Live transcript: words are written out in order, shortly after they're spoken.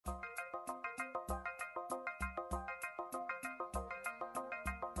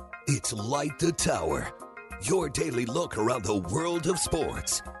It's Light the Tower, your daily look around the world of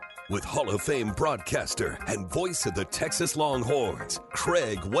sports. With Hall of Fame broadcaster and voice of the Texas Longhorns,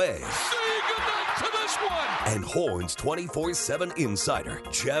 Craig Way. Say goodnight to this one! And Horns 24/7 insider,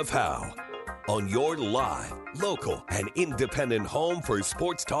 Jeff Howe. On your live, local, and independent home for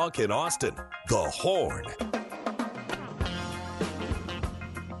sports talk in Austin, The Horn.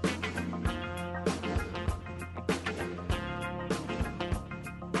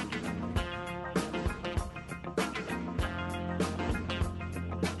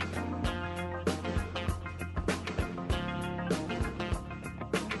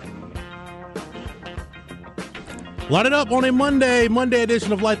 Light it up on a Monday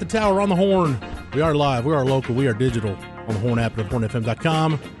edition of Light the Tower on the Horn. We are live, we are local, we are digital on the Horn app at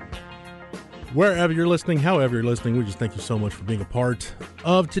hornfm.com. Wherever you're listening, however you're listening, we just thank you so much for being a part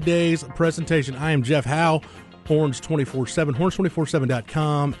of today's presentation. I am Jeff Howe, Horns 24/7,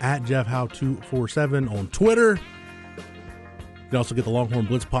 horns247.com, at Jeff Howe 247 on Twitter. You can also get the Longhorn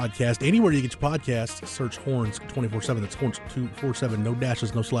Blitz podcast anywhere you get your podcasts. Search Horns 24/7. That's Horns 247. No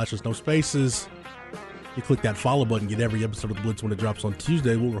dashes, no slashes, no spaces. You click that follow button, get every episode of the Blitz when it drops on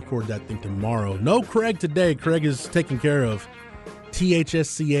Tuesday. We'll record that thing tomorrow. No Craig today. Craig is taking care of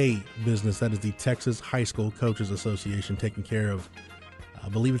THSCA business. That is the Texas High School Coaches Association, taking care of, I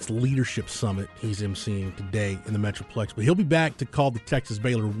believe it's Leadership Summit he's emceeing today in the Metroplex. But he'll be back to call the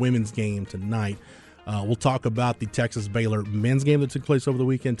Texas-Baylor women's game tonight. We'll talk about the Texas-Baylor men's game that took place over the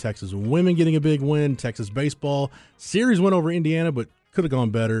weekend, Texas women getting a big win, Texas baseball series win over Indiana, but could have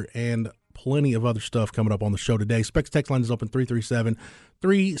gone better, and plenty of other stuff coming up on the show today. Specs text line is open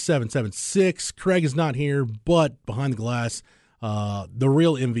 337-3776. Craig is not here, but behind the glass, the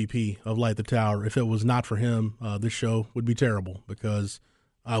real MVP of Light the Tower. If it was not for him, this show would be terrible because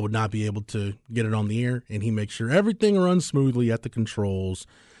I would not be able to get it on the air, and he makes sure everything runs smoothly at the controls.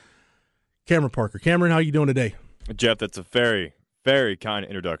 Cameron Parker. Cameron, how are you doing today? Jeff, that's a very, very kind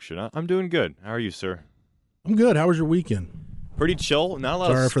introduction. I'm doing good. How are you, sir? I'm good. How was your weekend? Pretty chill. Not a lot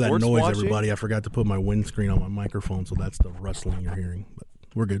Sorry of for that sports noise, watching. everybody. I forgot to put my windscreen on my microphone, so that's the rustling you're hearing. But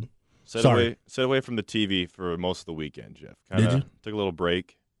we're good. Set away from the TV for most of the weekend, Jeff. Did you? Took a little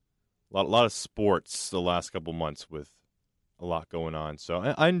break. A lot of sports the last couple months with a lot going on. So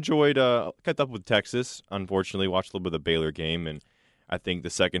I enjoyed. Kept up with Texas. Unfortunately, watched a little bit of the Baylor game, and I think the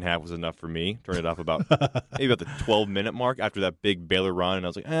second half was enough for me. Turned it off about maybe about the 12-minute mark after that big Baylor run, and I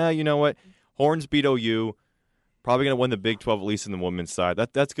was like, you know what? Horns beat OU. Probably going to win the Big 12, at least in the women's side.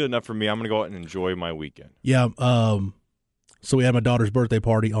 That's good enough for me. I'm going to go out and enjoy my weekend. Yeah. So we had my daughter's birthday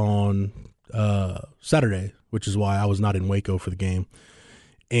party on Saturday, which is why I was not in Waco for the game,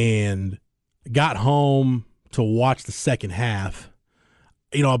 and got home to watch the second half.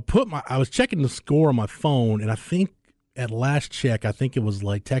 You know, I was checking the score on my phone, and I think at last check, I think it was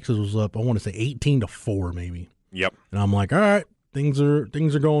like Texas was up, I want to say 18-4 maybe. Yep. And I'm like, all right, things are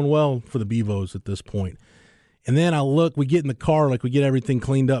going well for the Beavos at this point. And then I look, we get in the car, like we get everything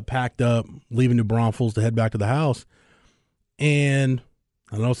cleaned up, packed up, leaving New Braunfels to head back to the house. And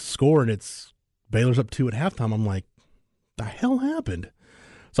I know it's the score, and it's Baylor's up 2 at halftime. I'm like, the hell happened?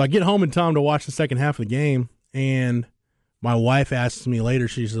 So I get home in time to watch the second half of the game, and my wife asks me later,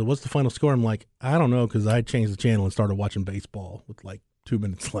 she says, what's the final score? I'm like, I don't know, because I changed the channel and started watching baseball with like 2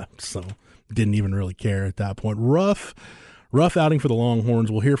 minutes left, so didn't even really care at that point. Rough outing for the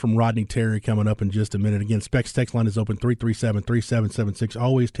Longhorns. We'll hear from Rodney Terry coming up in just a minute. Again, Specs text line is open 337-3776.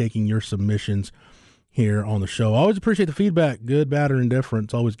 Always taking your submissions here on the show. Always appreciate the feedback, good, bad, or indifferent.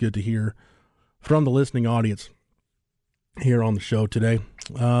 It's always good to hear from the listening audience here on the show today.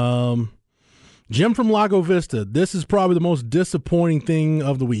 Jim from Lago Vista. This is probably the most disappointing thing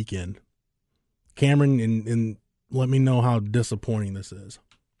of the weekend. Cameron, and let me know how disappointing this is.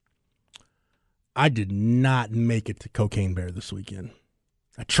 I did not make it to Cocaine Bear this weekend.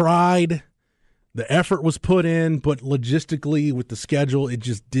 I tried. The effort was put in, but logistically with the schedule, it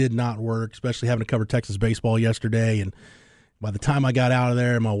just did not work, especially having to cover Texas baseball yesterday. And by the time I got out of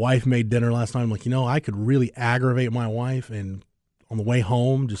there, my wife made dinner last night. I'm like, I could really aggravate my wife and on the way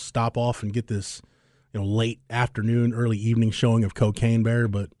home just stop off and get this late afternoon, early evening showing of Cocaine Bear.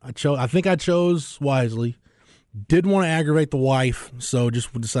 But I think I chose wisely. Didn't want to aggravate the wife, so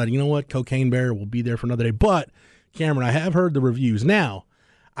just decided, Cocaine Bear will be there for another day. But, Cameron, I have heard the reviews. Now,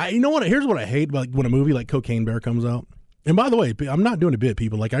 here's what I hate about when a movie like Cocaine Bear comes out. And by the way, I'm not doing a bit,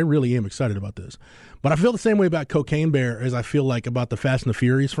 people. Like, I really am excited about this. But I feel the same way about Cocaine Bear as I feel like about the Fast and the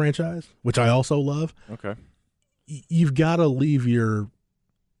Furious franchise, which I also love. Okay. You've got to leave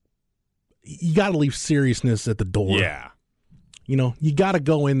seriousness at the door. Yeah. You got to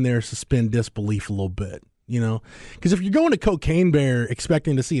go in there, suspend disbelief a little bit. Because if you're going to Cocaine Bear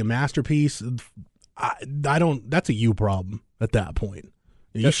expecting to see a masterpiece, I don't. That's a you problem at that point.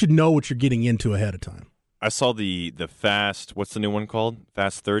 You should know what you're getting into ahead of time. I saw the Fast. What's the new one called?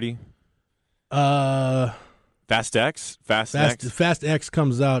 Fast 30. Fast X. Fast X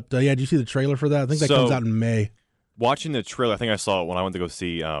comes out. Did you see the trailer for that? I think that comes out in May. Watching the trailer, I think I saw it when I went to go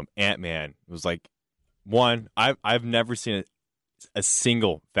see Ant-Man. It was like, I've never seen a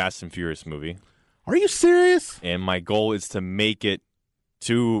single Fast and Furious movie. Are you serious? And my goal is to make it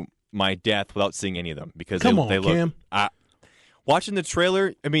to my death without seeing any of them because they look. Cam. Watching the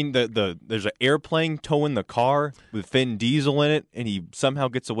trailer, I mean, there's an airplane towing the car with Vin Diesel in it, and he somehow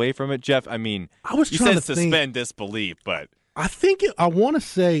gets away from it. Jeff, I mean, you said suspend disbelief, but I think I want to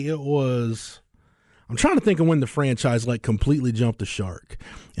say it was. I'm trying to think of when the franchise completely jumped the shark,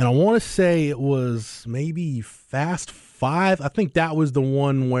 and I want to say it was maybe Fast 5. I think that was the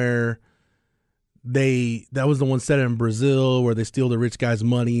one where that was the one set in Brazil where they steal the rich guy's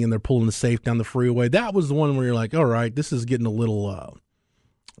money and they're pulling the safe down the freeway. That was the one where you're like, all right, this is getting a little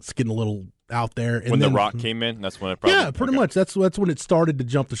out there. And when then, The Rock came in, that's when it probably. Yeah, pretty much. That's when it started to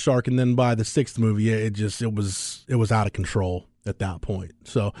jump the shark. And then by the 6th movie, it was out of control at that point.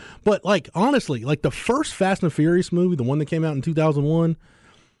 So, but honestly, the first Fast and Furious movie, the one that came out in 2001.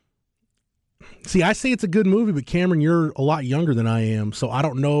 See, I say it's a good movie, but Cameron, you're a lot younger than I am, so I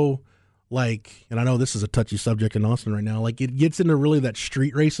don't know. And I know this is a touchy subject in Austin right now. It gets into really that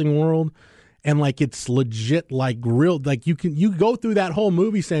street racing world, and it's legit, real. You go through that whole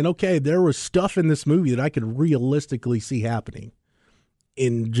movie saying, okay, there was stuff in this movie that I could realistically see happening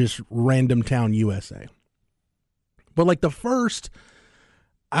in just random town USA. But the first,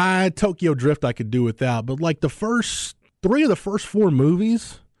 Tokyo Drift I could do without. But the first 3 of the first 4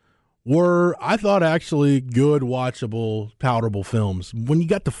 movies were, I thought, actually good, watchable, palatable films. When you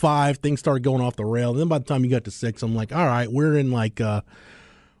got to 5, things started going off the rail. And then by the time you got to 6, I'm like, all right, we're in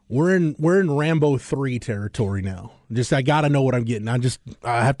we're in Rambo 3 territory now. I got to know what I'm getting. I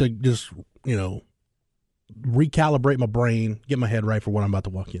have to recalibrate my brain, get my head right for what I'm about to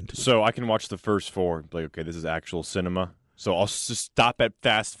walk into. So I can watch the first 4 and be like, okay, this is actual cinema. So I'll just stop at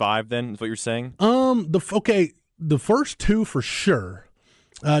Fast 5 then, is what you're saying? The first 2 for sure.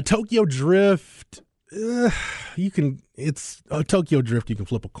 Tokyo Drift, Tokyo Drift, you can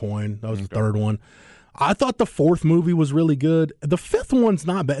flip a coin. That was the 3rd one. I thought the 4th movie was really good. The 5th one's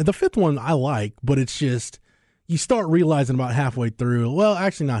not bad. The 5th one I like, but it's just, you start realizing about halfway through, well,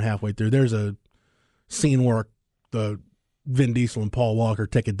 actually not halfway through, there's a scene where the Vin Diesel and Paul Walker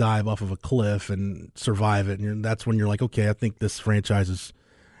take a dive off of a cliff and survive it, and that's when you're like, okay, I think this franchise is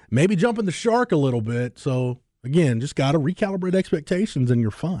maybe jumping the shark a little bit, so... Again, just got to recalibrate expectations, and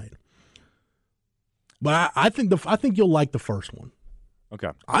you're fine. But I think you'll like the first one. Okay.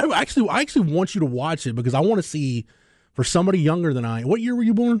 I actually want you to watch it because I want to see, for somebody younger than I. What year were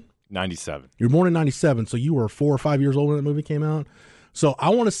you born? 97. You were born in 97, so you were 4 or 5 years old when that movie came out. So I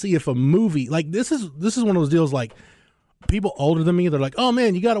want to see if a movie this is one of those deals people older than me, they're like, oh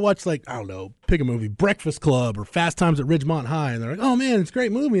man, you got to watch I don't know, pick a movie, Breakfast Club or Fast Times at Ridgemont High, and they're like, oh man, it's a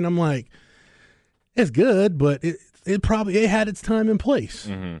great movie, and I'm like. It's good, but it probably had its time and place.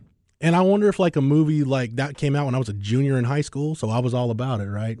 Mm-hmm. And I wonder if a movie like that came out when I was a junior in high school, so I was all about it,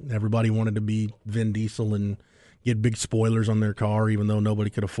 right? Everybody wanted to be Vin Diesel and get big spoilers on their car, even though nobody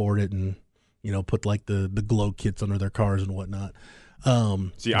could afford it, and put the glow kits under their cars and whatnot.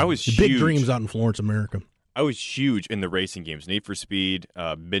 See, I was big dreams out in Florence, America. I was huge in the racing games, Need for Speed,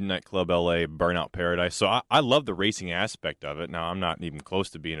 Midnight Club LA, Burnout Paradise. So I love the racing aspect of it. Now I'm not even close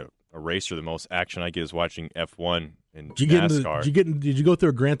to being a racer. The most action I get is watching F1 and NASCAR. Did you go through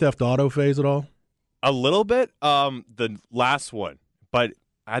a Grand Theft Auto phase at all? A little bit. The last one, but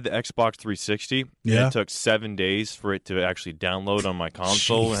I had the Xbox 360. Yeah. And it took 7 days for it to actually download on my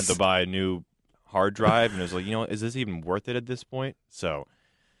console. I had to buy a new hard drive, and it was like, is this even worth it at this point? So,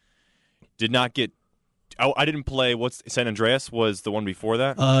 did not get. I didn't play. San Andreas was the one before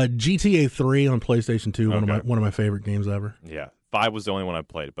that. GTA 3 on PlayStation 2, okay. one of my favorite games ever. Yeah. 5 was the only one I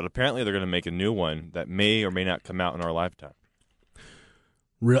played, but apparently they're going to make a new one that may or may not come out in our lifetime.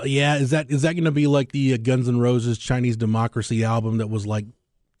 Really? Yeah. Is that going to be like the Guns N' Roses Chinese Democracy album that was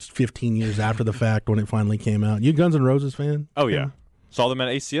 15 years after the fact when it finally came out? You a Guns N' Roses fan? Oh yeah, saw them at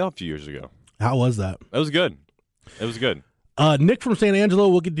ACL a few years ago. How was that? It was good. It was good. Nick from San Angelo,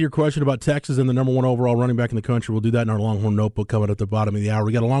 we'll get to your question about Texas and the number 1 overall running back in the country. We'll do that in our Longhorn Notebook coming at the bottom of the hour.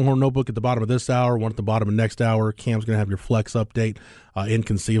 We got a Longhorn Notebook at the bottom of this hour, one at the bottom of next hour. Cam's going to have your flex update,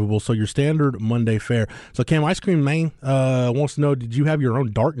 inconceivable. So your standard Monday fare. So Cam, Ice Cream Maine wants to know, did you have your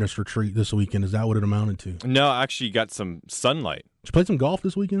own darkness retreat this weekend? Is that what it amounted to? No, I actually got some sunlight. Did you play some golf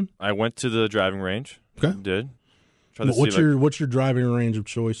this weekend? I went to the driving range. Okay. Did. What's your driving range of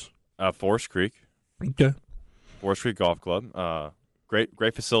choice? Forest Creek. Okay. Forest Creek Golf Club.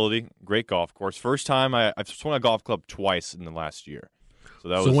 Great facility, great golf course. First time I've swung a golf club twice in the last year.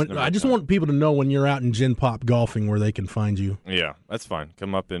 So I just want people to know when you're out in Gen Pop golfing where they can find you. Yeah, that's fine.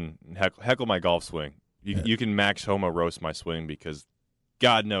 Come up and heckle my golf swing. You can Max Homa roast my swing because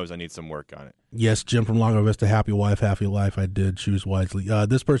God knows I need some work on it. Yes, Jim from Lago Vista, happy wife, happy life. I did choose wisely.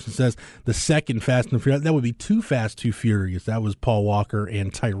 This person says the second Fast and Furious, that would be Too Fast, Too Furious. That was Paul Walker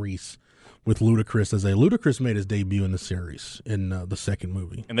and Tyrese with Ludacris as Ludacris made his debut in the series in the second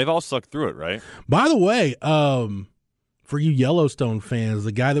movie. And they've all sucked through it, right? By the way, for you Yellowstone fans,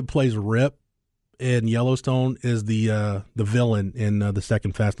 the guy that plays Rip in Yellowstone is the villain in the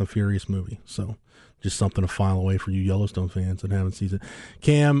second Fast and Furious movie. So just something to file away for you Yellowstone fans that haven't seen it.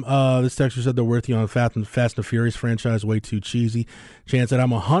 Cam, this texter said they're with you on Fast and Furious franchise, way too cheesy. Chance said, I'm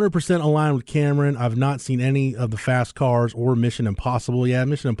 100% aligned with Cameron. I've not seen any of the fast cars or Mission Impossible. Yeah,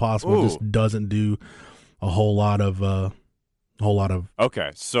 Mission Impossible just doesn't do a whole lot of. Okay,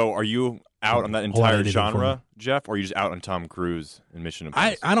 so are you out on that entire genre, Jeff, or are you just out on Tom Cruise and Mission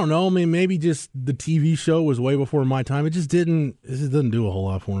Impossible? I don't know. I mean, maybe just the TV show was way before my time. It just doesn't do a whole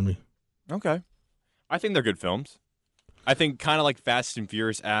lot for me. Okay. I think they're good films. I think kind of like Fast and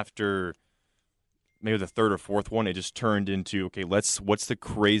Furious after maybe the third or fourth one, it just turned into, okay, what's the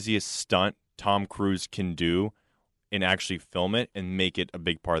craziest stunt Tom Cruise can do and actually film it and make it a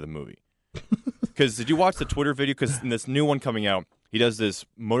big part of the movie. Because did you watch the Twitter video? Because in this new one coming out, he does this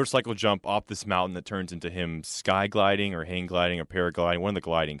motorcycle jump off this mountain that turns into him sky gliding or hang gliding or paragliding, one of the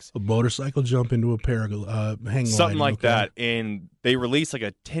glidings. A motorcycle jump into a hang gliding. Something like that. And they released like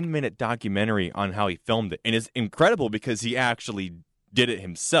a 10-minute documentary on how he filmed it. And it's incredible because he actually did it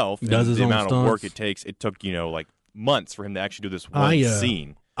himself. Does his the own amount stunts. of work it takes. It took, like months for him to actually do this one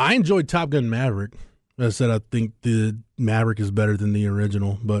scene. I enjoyed Top Gun Maverick. I said I think the Maverick is better than the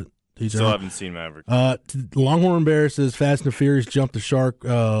original, but still haven't seen Maverick. Longhorn Bear says Fast and Furious jumped the shark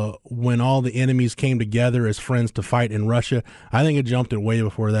when all the enemies came together as friends to fight in Russia. I think it jumped it way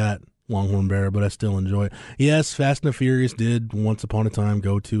before that, Longhorn Bear, but I still enjoy it. Yes, Fast and Furious did once upon a time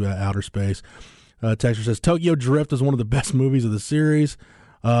go to outer space. Texter says Tokyo Drift is one of the best movies of the series.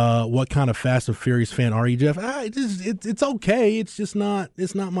 What kind of Fast and Furious fan are you, Jeff? It's okay. It's just not.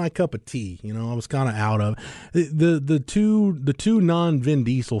 It's not my cup of tea. I was kind of out of it. The two non-Vin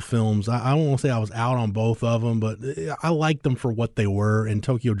Diesel films. I won't say I was out on both of them, but I liked them for what they were. And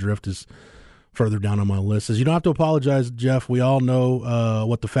Tokyo Drift is further down on my list. Says you don't have to apologize, Jeff. We all know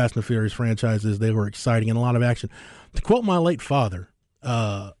what the Fast and Furious franchise is. They were exciting and a lot of action. To quote my late father,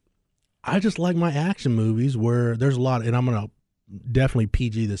 I just like my action movies where there's a lot, and I'm gonna definitely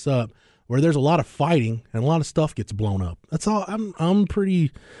PG this up, where there's a lot of fighting and a lot of stuff gets blown up. That's all. I'm pretty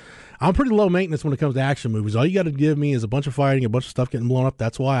low maintenance when it comes to action movies. All you got to give me is a bunch of fighting, a bunch of stuff getting blown up.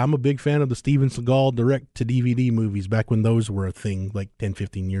 That's why I'm a big fan of the Steven Seagal direct-to-DVD movies back when those were a thing like 10,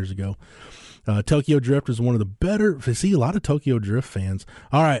 15 years ago. Tokyo Drift is one of the better. I see a lot of Tokyo Drift fans.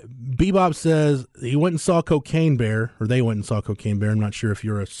 All right, Bebop says he went and saw Cocaine Bear, or they went and saw Cocaine Bear. I'm not sure if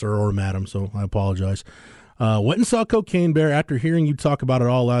you're a sir or a madam, so I apologize. Went and saw Cocaine Bear after hearing you talk about it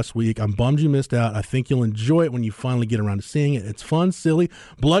all last week. I'm bummed you missed out. I think you'll enjoy it when you finally get around to seeing it. It's fun, silly,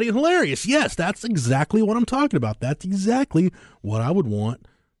 bloody, and hilarious. Yes, that's exactly what I'm talking about. That's exactly what I would want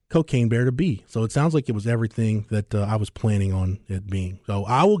Cocaine Bear to be. So it sounds like it was everything that I was planning on it being. So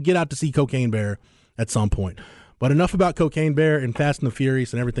I will get out to see Cocaine Bear at some point. But enough about Cocaine Bear and Fast and the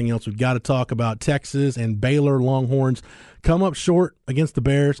Furious and everything else. We've got to talk about Texas and Baylor Longhorns. Come up short against the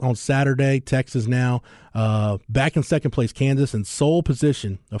Bears on Saturday. Texas now back in second place, Kansas in sole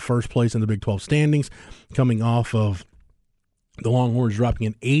position of first place in the Big 12 standings, coming off of the Longhorns dropping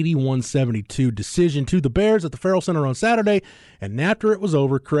an 81-72 decision to the Bears at the Farrell Center on Saturday. And after it was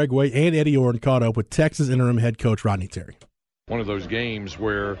over, Craig Way and Eddie Orton caught up with Texas interim head coach Rodney Terry. One of those games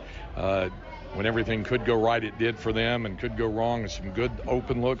where when everything could go right, it did for them, and could go wrong, and some good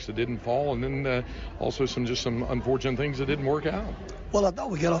open looks that didn't fall, and then also some unfortunate things that didn't work out. Well, I thought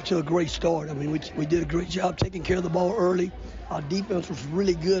we got off to a great start. I mean, we did a great job taking care of the ball early. Our defense was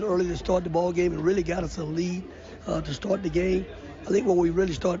really good early to start the ball game and really got us a lead to start the game. I think when we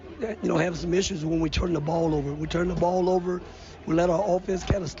really start, having some issues is when we turn the ball over. We turn the ball over, we let our offense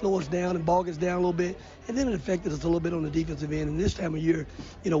kind of slow us down and bog us down a little bit, and then it affected us a little bit on the defensive end. And this time of year,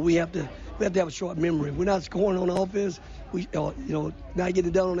 we have to have a short memory. If we're not scoring on offense, we not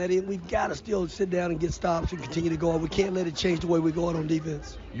getting done on that end. We've got to still sit down and get stops and continue to go on. We can't let it change the way we're going on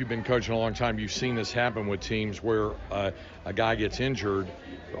defense. You've been coaching a long time. You've seen this happen with teams where a guy gets injured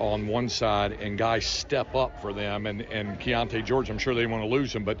on one side and guys step up for them. And Keontae George, I'm sure they want to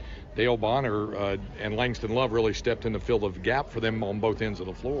lose him, but Dale Bonner and Langston Love really stepped in to fill the gap for them on both ends of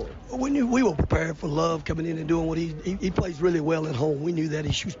the floor. Well, we were prepared for Love coming in and doing what he plays really well at home. We knew that.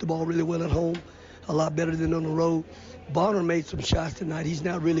 He shoots the ball really well at home, a lot better than on the road. Bonner made some shots tonight. He's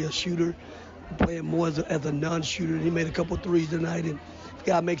not really a shooter, playing more as a non-shooter. He made a couple of threes tonight, and if a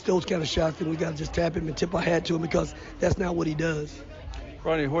guy makes those kind of shots, then we got to just tap him and tip our hat to him because that's not what he does.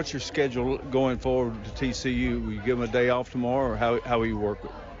 Ronnie, what's your schedule going forward to TCU? Will you give him a day off tomorrow, or how will you work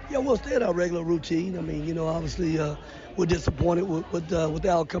it? Yeah, we'll stay at our regular routine. I mean, obviously we're disappointed with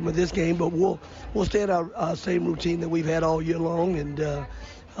the outcome of this game, but we'll stay at our same routine that we've had all year long and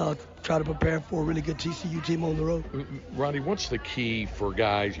try to prepare for a really good TCU team on the road. Ronnie, what's the key for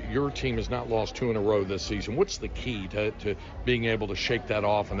guys? Your team has not lost 2 in a row this season. What's the key to being able to shake that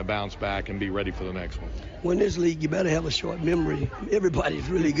off and to bounce back and be ready for the next one? Well, in this league, you better have a short memory. Everybody's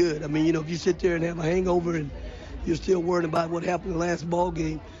really good. I mean, if you sit there and have a hangover and you're still worried about what happened in the last ball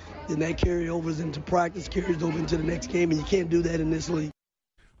game, then that carryovers into practice, carries over into the next game, and you can't do that in this league.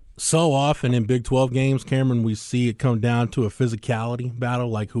 So often in Big 12 games, Cameron, we see it come down to a physicality battle,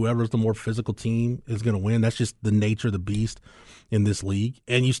 like whoever's the more physical team is going to win. That's just the nature of the beast in this league.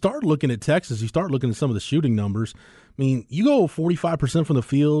 And you start looking at Texas, you start looking at some of the shooting numbers. I mean, you go 45% from the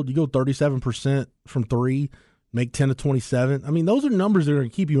field, you go 37% from three, make 10 to 27. I mean, those are numbers that are going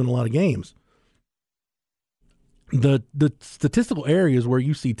to keep you in a lot of games. The statistical areas where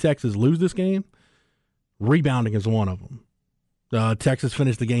you see Texas lose this game, rebounding is one of them. Texas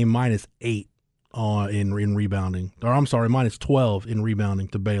finished the game -8 in rebounding. Or I'm sorry, -12 in rebounding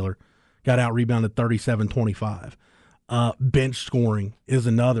to Baylor. Got out-rebounded 37-25. Bench scoring is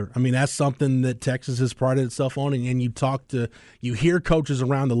another. I mean, that's something that Texas has prided itself on, and you hear coaches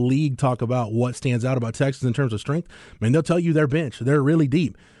around the league talk about what stands out about Texas in terms of strength. I mean, they'll tell you their bench. They're really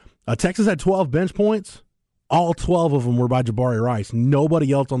deep. Texas had 12 bench points. All 12 of them were by Jabari Rice.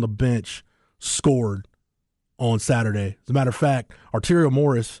 Nobody else on the bench scored on Saturday. As a matter of fact, Arterio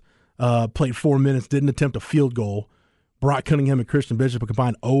Morris played 4 minutes, didn't attempt a field goal. Brock Cunningham and Christian Bishop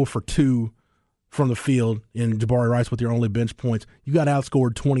combined 0 for 2 from the field, and Jabari Rice with your only bench points. You got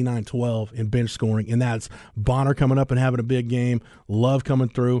outscored 29-12 in bench scoring, and that's Bonner coming up and having a big game, Love coming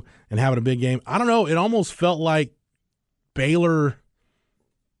through and having a big game. I don't know. It almost felt like Baylor –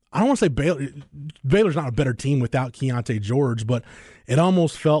 I don't want to say Baylor's not a better team without Keontae George, but it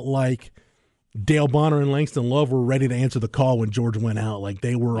almost felt like Dale Bonner and Langston Love were ready to answer the call when George went out. Like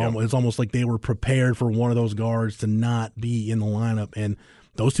they were, it's almost like they were prepared for one of those guards to not be in the lineup. And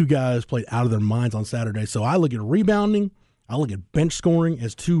those two guys played out of their minds on Saturday. So I look at rebounding, I look at bench scoring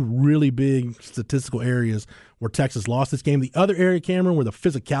as two really big statistical areas where Texas lost this game. The other area, Cameron, where the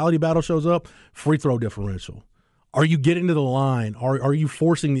physicality battle shows up, free throw differential. Are you getting to the line? Are you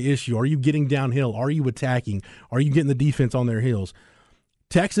forcing the issue? Are you getting downhill? Are you attacking? Are you getting the defense on their heels?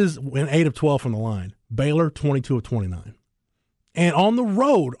 Texas went 8 of 12 from the line. Baylor, 22 of 29. And on the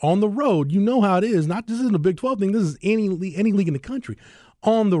road, you know how it is. Not just in the Big 12 thing. This is any league in the country.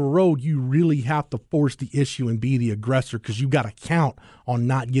 On the road, you really have to force the issue and be the aggressor because you got to count on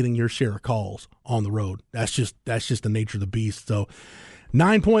not getting your share of calls on the road. That's just the nature of the beast. So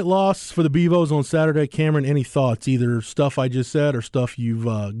 9-point loss for the Beavos on Saturday. Cameron, any thoughts? Either stuff I just said or stuff you've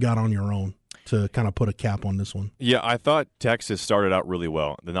got on your own to kind of put a cap on this one? Yeah, I thought Texas started out really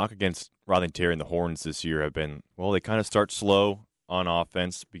well. The knock against Raleigh Terry and the Horns this year have been, well, they kind of start slow on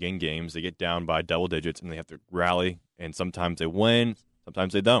offense, begin games. They get down by double digits, and they have to rally, and sometimes they win,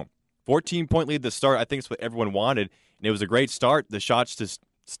 sometimes they don't. 14-point lead to start, I think it's what everyone wanted, and it was a great start. The shots just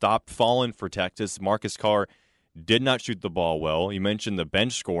stopped falling for Texas. Marcus Carr did not shoot the ball well. You mentioned the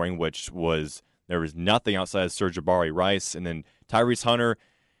bench scoring, there was nothing outside of Serge Jabari Rice, and then Tyrese Hunter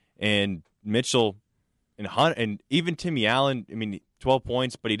and Mitchell and even Timmy Allen. I mean, 12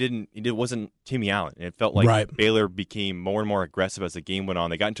 points, but it wasn't Timmy Allen. It felt like Baylor became more and more aggressive as the game went on.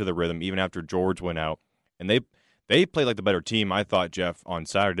 They got into the rhythm even after George went out, and they played like the better team. I thought, Jeff, on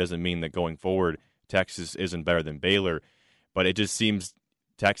Saturday. Doesn't mean that going forward Texas isn't better than Baylor, but it just seems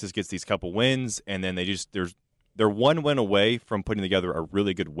Texas gets these couple wins, and then they're one win away from putting together a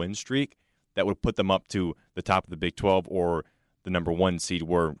really good win streak that would put them up to the top of the Big 12 or the number 1 seed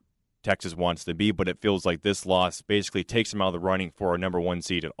where Texas wants to be. But it feels like this loss basically takes them out of the running for a number 1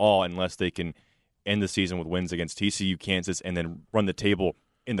 seed at all unless they can end the season with wins against TCU, Kansas, and then run the table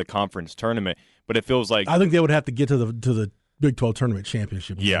in the conference tournament. But it feels like I think they would have to get to the Big 12 tournament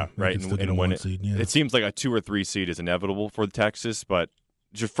championship. Yeah, right. And win it. Seed, yeah. It seems like a 2 or 3 seed is inevitable for Texas, but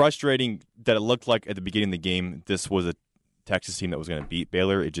just frustrating that it looked like at the beginning of the game this was a Texas team that was going to beat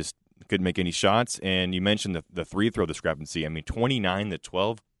Baylor. It just couldn't make any shots. And you mentioned the free throw discrepancy. I mean,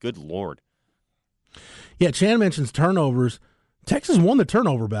 29-12. Good Lord. Yeah, Chan mentions turnovers. Texas won the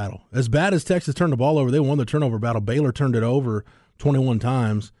turnover battle. As bad as Texas turned the ball over, they won the turnover battle. Baylor turned it over 21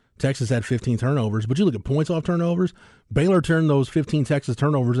 times. Texas had 15 turnovers. But you look at points off turnovers, Baylor turned those 15 Texas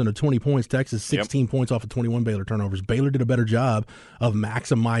turnovers into 20 points. Texas 16 points off of 21 Baylor turnovers. Baylor did a better job of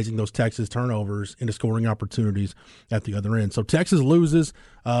maximizing those Texas turnovers into scoring opportunities at the other end. So Texas loses.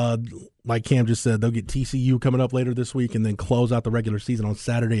 Like Cam just said, they'll get TCU coming up later this week and then close out the regular season on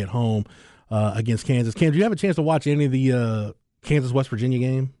Saturday at home against Kansas. Cam, did you have a chance to watch any of the Kansas-West Virginia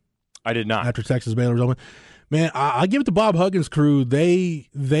game? I did not. After Texas-Baylor was over? Man, I give it to Bob Huggins' crew. They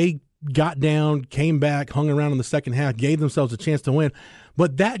got down, came back, hung around in the second half, gave themselves a chance to win.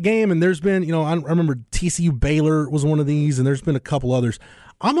 But that game, and there's been, I remember TCU-Baylor was one of these, and there's been a couple others.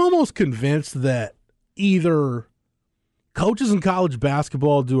 I'm almost convinced that either coaches in college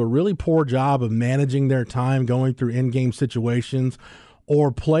basketball do a really poor job of managing their time going through in-game situations,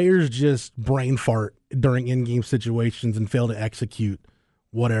 or players just brain fart during in-game situations and fail to execute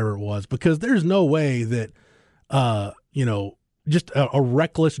whatever it was. Because there's no way that just a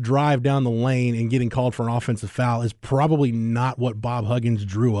reckless drive down the lane and getting called for an offensive foul is probably not what Bob Huggins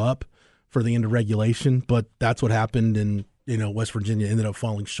drew up for the end of regulation, but that's what happened, and West Virginia ended up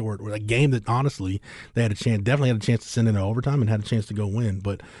falling short. With a game that honestly they definitely had a chance to send into overtime and had a chance to go win.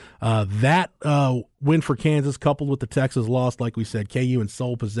 But that win for Kansas, coupled with the Texas loss, like we said, KU in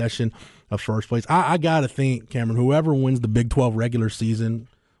sole possession of first place. I got to think, Cameron, whoever wins the Big 12 regular season,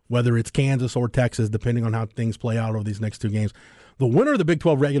 whether it's Kansas or Texas, depending on how things play out over these next two games, the winner of the Big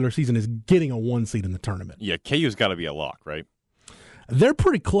 12 regular season is getting a 1 seed in the tournament. Yeah, KU's got to be a lock, right? They're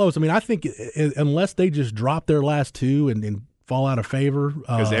pretty close. I mean, I think unless they just drop their last two and fall out of favor.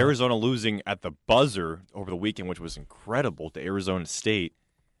 Because Arizona losing at the buzzer over the weekend, which was incredible, to Arizona State,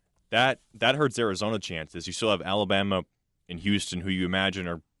 that hurts Arizona chances. You still have Alabama and Houston, who you imagine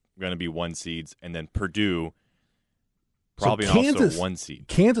are going to be 1 seeds, and then Purdue, probably also a 1 seed.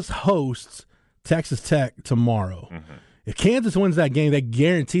 Kansas hosts Texas Tech tomorrow. Mm-hmm. If Kansas wins that game, they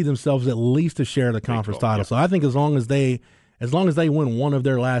guarantee themselves at least a share of the conference title. Yeah. So I think as long as they win one of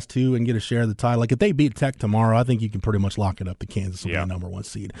their last two and get a share of the title, like if they beat Tech tomorrow, I think you can pretty much lock it up that Kansas will be the number 1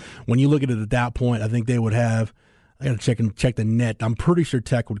 seed. When you look at it at that point, I think they would have. I got to check the net. I'm pretty sure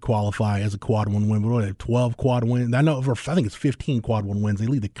Tech would qualify as a quad 1 win. What do they have, 12 quad wins? I think it's 15 quad 1 wins. They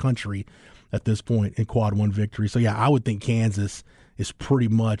lead the country at this point in quad 1 victory. So yeah, I would think Kansas is pretty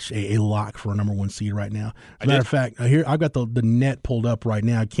much a lock for a number 1 seed right now. As a matter of fact, here I've got the net pulled up right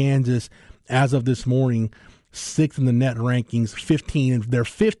now. Kansas, as of this morning, 6th in the net rankings, 15. They're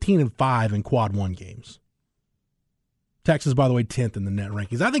 15-5 in quad 1 games. Texas, by the way, 10th in the net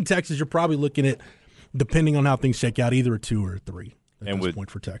rankings. I think Texas, you're probably looking at, depending on how things shake out, either a 2 or a 3 at this point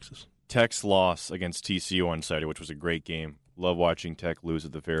for Texas. Tech's loss against TCU on Saturday, which was a great game. Love watching Tech lose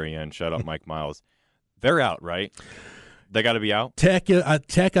at the very end. Shout out Mike Miles. They're out, right? They got to be out? Tech,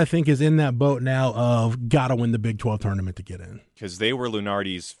 I think, is in that boat now of got to win the Big 12 tournament to get in. Because they were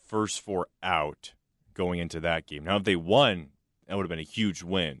Lunardi's first 4 out going into that game. Now, if they won, that would have been a huge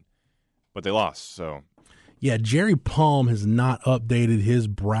win. But they lost, so. Yeah, Jerry Palm has not updated his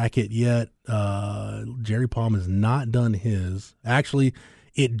bracket yet. Jerry Palm has not done his. Actually,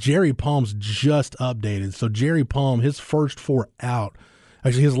 Jerry Palm's just updated. So Jerry Palm, his first 4 out.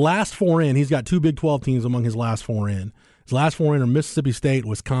 Actually, his last 4 in, he's got 2 Big 12 teams among his last 4 in. His last 4 in are Mississippi State,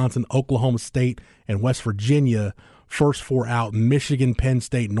 Wisconsin, Oklahoma State, and West Virginia. First 4 out, Michigan, Penn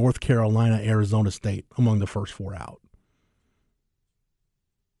State, North Carolina, Arizona State among the first 4 out.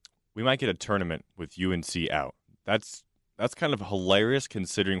 We might get a tournament with UNC out. That's kind of hilarious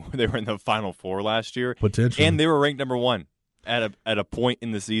considering they were in the Final Four last year. Potentially. And they were ranked number 1 at a point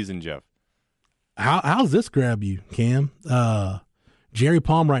in the season, Jeff. How's this grab you, Cam? Jerry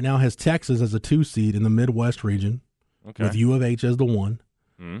Palm right now has Texas as a 2 seed in the Midwest region, with U of H as the 1.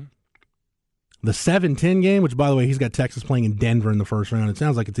 Mm-hmm. The 7-10 game, which, by the way, he's got Texas playing in Denver in the first round. It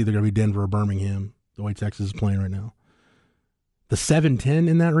sounds like it's either going to be Denver or Birmingham, the way Texas is playing right now. The 7-10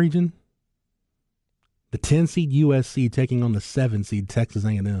 in that region, the 10 seed USC taking on the 7 seed Texas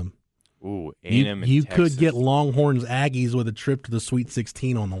A&M. Ooh, A&M You Texas. could get Longhorns Aggies with a trip to the Sweet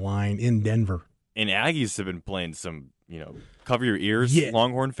 16 on the line in Denver. And Aggies have been playing some, cover your ears,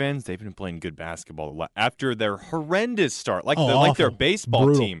 Longhorn fans. They've been playing good basketball after their horrendous start, like their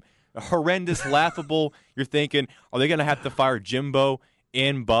baseball team. Horrendous, laughable. You're thinking, are they going to have to fire Jimbo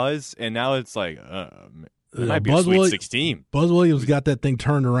and Buzz? And now it's like, It might be a Sweet 16. Buzz Williams got that thing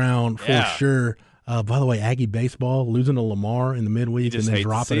turned around for sure. By the way, Aggie baseball losing to Lamar in the midweek and then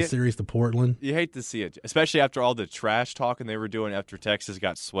dropping a series to Portland. You hate to see it, especially after all the trash talking they were doing after Texas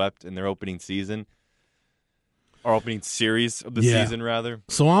got swept in their opening season. Or opening series of the season, rather.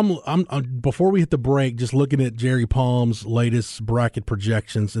 So I'm before we hit the break, just looking at Jerry Palm's latest bracket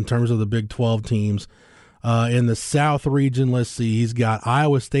projections in terms of the Big 12 teams. In the South region, let's see, he's got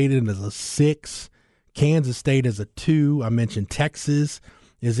Iowa State in as a 6, Kansas State as a 2. I mentioned Texas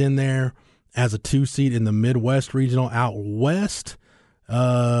is in there as a 2 seed in the Midwest regional. Out west,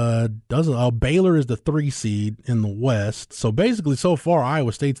 Baylor is the 3 seed in the West. So basically, so far,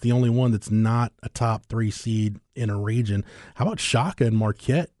 Iowa State's the only one that's not a top 3 seed in a region. How about Shaka and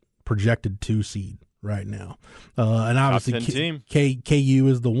Marquette projected 2 seed right now? And obviously, KU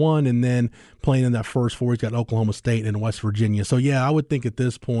is the 1, and then playing in that first 4, he's got Oklahoma State and West Virginia. So yeah, I would think at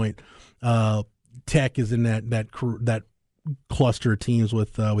this point, Tech is in that cluster of teams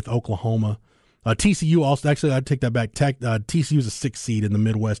with Oklahoma. TCU also, actually, I'd take that back. TCU is a 6 seed in the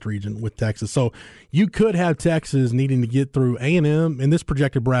Midwest region with Texas. So you could have Texas needing to get through A&M. In this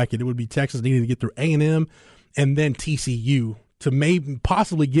projected bracket, it would be Texas needing to get through A&M and then TCU to maybe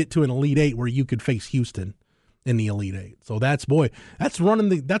possibly get to an Elite 8 where you could face Houston in the Elite 8. So that's trying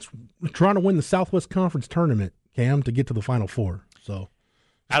to win the Southwest Conference tournament, Cam, to get to the Final Four. So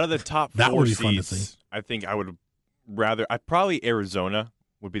out of the top 4 seeds, I think probably Arizona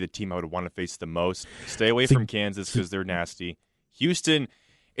would be the team I would want to face the most. Stay away from Kansas because they're nasty. Houston,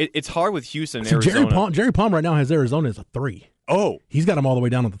 it's hard with Houston and Arizona. Jerry Palm right now has Arizona as a 3. Oh. He's got them all the way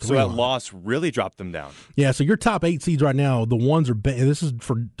down to the 3. So that loss really dropped them down. Yeah, so your top 8 seeds right now, the ones are this is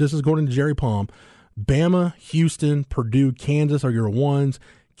according to Jerry Palm. Bama, Houston, Purdue, Kansas are your 1s.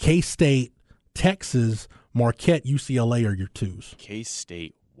 K-State, Texas, Marquette, UCLA are your 2s.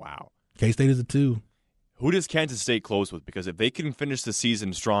 K-State, wow. K-State is a 2. Who does Kansas State close with? Because if they can finish the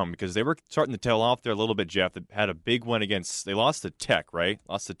season strong, because they were starting to tail off there a little bit, Jeff. They had a big one they lost to Tech, right?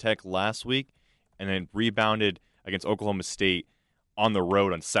 Lost to Tech last week, and then rebounded against Oklahoma State on the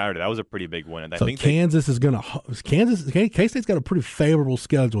road on Saturday. That was a pretty big win. And so K-State's got a pretty favorable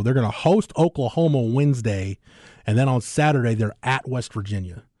schedule. They're going to host Oklahoma Wednesday, and then on Saturday they're at West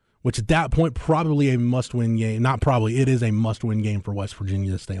Virginia, which at that point probably a must-win game. Not probably, it is a must-win game for West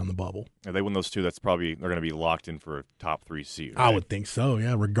Virginia to stay on the bubble. If they win those 2, they're going to be locked in for a top 3 seed. Right? I would think so,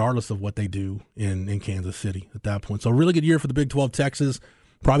 yeah, regardless of what they do in Kansas City at that point. So a really good year for the Big 12 Texas.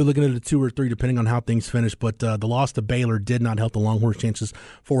 Probably looking at a 2 or 3 depending on how things finish. But the loss to Baylor did not help the Longhorns' chances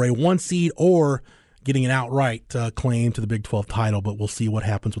for a 1 seed or getting an outright claim to the Big 12 title, but we'll see what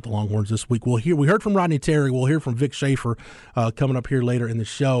happens with the Longhorns this week. We heard from Rodney Terry. We'll hear from Vic Schaefer coming up here later in the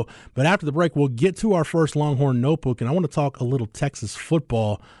show. But after the break, we'll get to our first Longhorn Notebook, and I want to talk a little Texas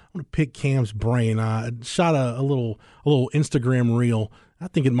football. I want to pick Cam's brain. I shot a little Instagram reel. I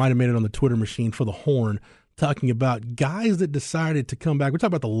think it might have made it on the Twitter machine for the Horn, talking about guys that decided to come back. We're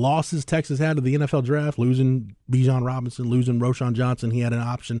talking about the losses Texas had to the NFL draft, losing Bijan Robinson, losing Roschon Johnson. He had an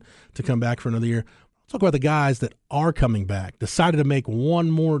option to come back for another year. Talk about the guys that are coming back, decided to make one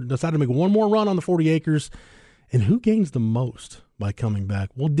more run on the 40 acres, and who gains the most by coming back.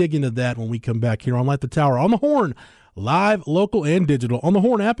 We'll dig into that when we come back here on Light the Tower on the Horn, live, local, and digital on the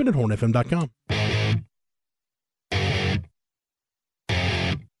Horn app and at hornfm.com.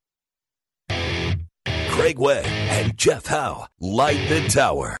 Craig Way and Jeff Howe, Light the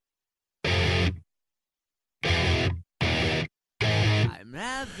Tower.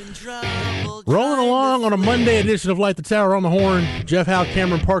 Rolling along on a Monday edition of Light the Tower on the Horn. Jeff Howe,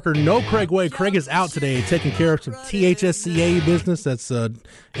 Cameron Parker, no Craig Way. Craig is out today taking care of some THSCA business. That's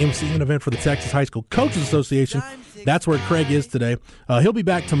MC an event for the Texas High School Coaches Association. That's where Craig is today. He'll be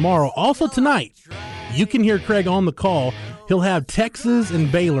back tomorrow. Also tonight, you can hear Craig on the call. He'll have Texas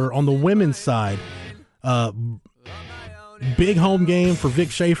and Baylor on the women's side. Big home game for Vic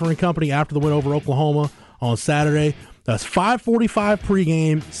Schaefer and company after the win over Oklahoma on Saturday. That's 5:45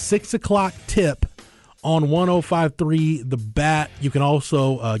 pregame, 6 o'clock tip on 105.3 The Bat. You can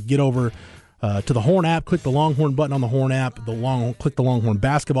also get over to the Horn app, click the Longhorn button on the Horn app, click the Longhorn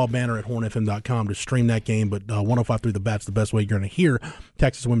basketball banner at hornfm.com to stream that game. But 105.3 The Bat's the best way you're going to hear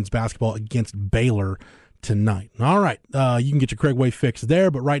Texas women's basketball against Baylor tonight. All right, you can get your Craig Way fix there,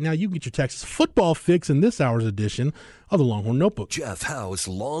 but right now you can get your Texas football fix in this hour's edition of the Longhorn Notebook. Jeff Howe's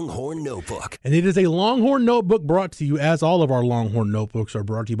Longhorn Notebook. And it is a Longhorn Notebook brought to you, as all of our Longhorn Notebooks are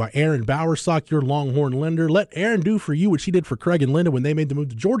brought to you, by Aaron Bowersock, your Longhorn lender. Let Aaron do for you what she did for Craig and Linda when they made the move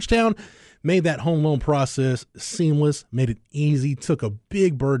to Georgetown. Made that home loan process seamless, made it easy, took a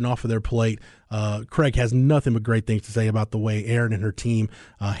big burden off of their plate. Craig has nothing but great things to say about the way Aaron and her team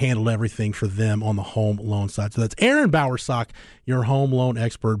handled everything for them on the home loan side. So that's Aaron Bowersock, your home loan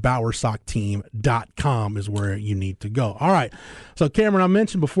expert. BowersockTeam.com is where you need to go. All right. So, Cameron, I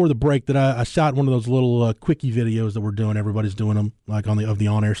mentioned before the break that I shot one of those little quickie videos that we're doing. Everybody's doing them, like of the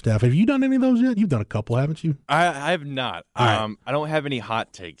on-air staff. Have you done any of those yet? You've done a couple, haven't you? I have not. Right. I don't have any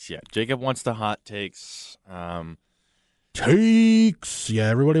hot takes yet. Jacob wants the hot takes. Takes. Yeah,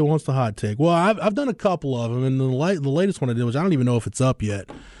 everybody wants the hot take. Well, I've done a couple of them, and the latest one I did was, I don't even know if it's up yet.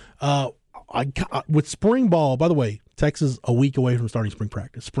 With spring ball, by the way, Texas a week away from starting spring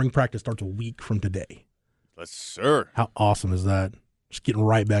practice. Spring practice starts a week from today. Yes, sir. How awesome is that? Just getting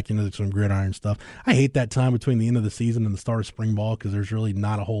right back into some gridiron stuff. I hate that time between the end of the season and the start of spring ball because there's really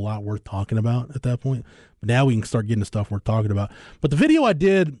not a whole lot worth talking about at that point. But now we can start getting the stuff worth talking about. But the video I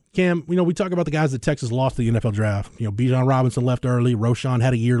did, Cam, we talk about the guys that Texas lost to the NFL draft. Bijan Robinson left early. Roschon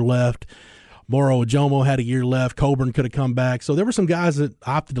had a year left. Moro Ojomo had a year left. Coburn could have come back. So there were some guys that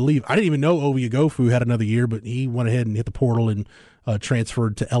opted to leave. I didn't even know Ovie Oghoufo had another year, but he went ahead and hit the portal and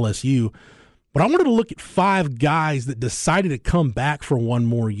transferred to LSU. But I wanted to look at 5 guys that decided to come back for one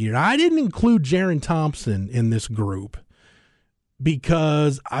more year. I didn't include Jaron Thompson in this group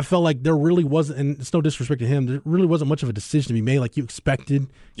because I felt like there really wasn't, and it's no disrespect to him, there really wasn't much of a decision to be made like you expected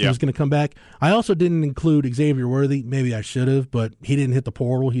he was going to come back. I also didn't include Xavier Worthy. Maybe I should have, but he didn't hit the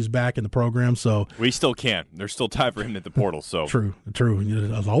portal. He's back in the program. So we still can. There's still time for him at the portal. So True.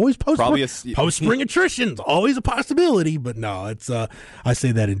 There's always post-spring attrition. It's always a possibility, but no, it's I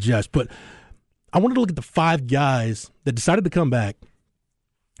say that in jest. But I wanted to look at the 5 guys that decided to come back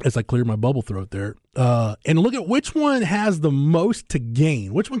as I clear my bubble throat there, and look at which one has the most to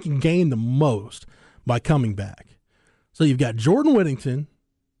gain. Which one can gain the most by coming back? So you've got Jordan Whittington,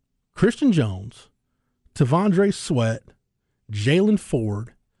 Christian Jones, T'Vondre Sweat, Jaylan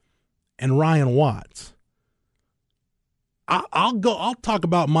Ford, and Ryan Watts. I'll talk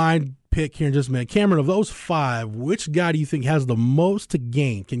about my pick here in just a minute. Cameron, of those 5, which guy do you think has the most to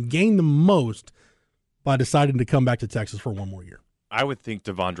gain, can gain the most by deciding to come back to Texas for one more year? I would think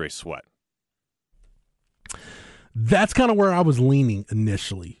T'Vondre Sweat. That's kind of where I was leaning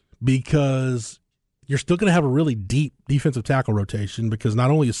initially because you're still going to have a really deep defensive tackle rotation because not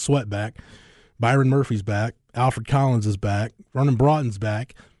only is Sweat back, Byron Murphy's back, Alfred Collins is back, Vernon Broughton's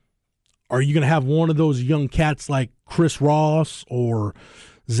back. Are you going to have one of those young cats like Chris Ross or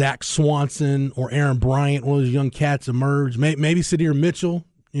Zach Swanson or Aaron Bryant, one of those young cats emerge? Maybe Sadir Mitchell,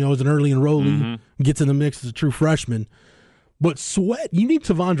 as an early enrollee, gets in the mix as a true freshman. But Sweat, you need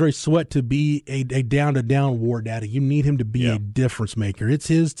T'Vondre Sweat to be a down-to-down war daddy. You need him to be a difference maker. It's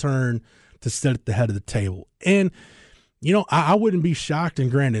his turn to sit at the head of the table. And, I wouldn't be shocked,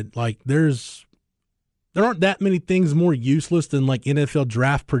 and granted, there aren't that many things more useless than NFL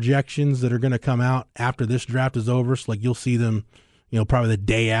draft projections that are going to come out after this draft is over. So you'll see them, probably the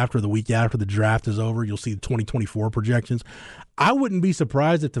day after, the week after the draft is over. You'll see the 2024 projections. I wouldn't be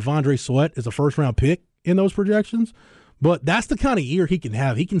surprised if T'Vondre Sweat is a first-round pick in those projections. But that's the kind of year he can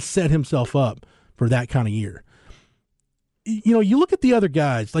have. He can set himself up for that kind of year. You look at the other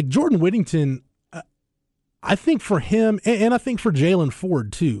guys, like Jordan Whittington, I think for him, and I think for Jaylan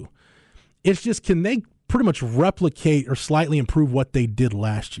Ford too, it's just can they pretty much replicate or slightly improve what they did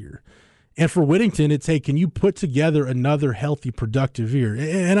last year? And for Whittington, it's, hey, can you put together another healthy, productive year?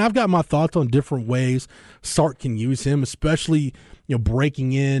 And I've got my thoughts on different ways Sark can use him, especially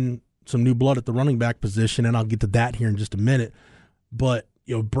breaking in some new blood at the running back position, and I'll get to that here in just a minute. But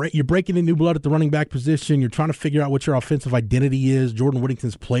you're breaking in new blood at the running back position. You're trying to figure out what your offensive identity is. Jordan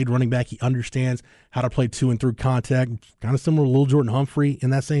Whittington's played running back. He understands how to play to and through contact, kind of similar to Lil Jordan Humphrey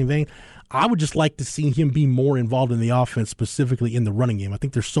in that same vein. I would just like to see him be more involved in the offense, specifically in the running game. I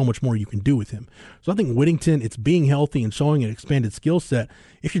think there's so much more you can do with him. So I think Whittington, it's being healthy and showing an expanded skill set.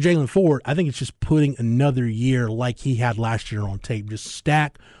 If you're Jaylan Ford, I think it's just putting another year like he had last year on tape. Just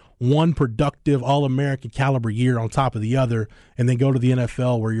stack one productive All-American caliber year on top of the other, and then go to the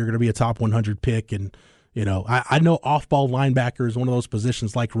NFL where you're going to be a top 100 pick. And, I know off-ball linebacker is one of those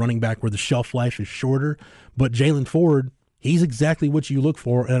positions like running back where the shelf life is shorter, but Jaylan Ford, he's exactly what you look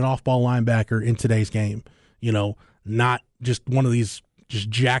for in an off-ball linebacker in today's game. Not just one of these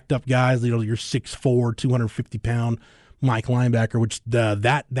just jacked up guys, your 6'4", 250-pound Mike linebacker, which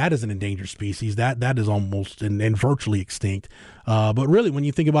that is an endangered species. That is almost and virtually extinct. But really, when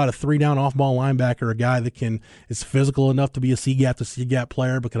you think about a 3-down off-ball linebacker, a guy that is physical enough to be a C-gap to C-gap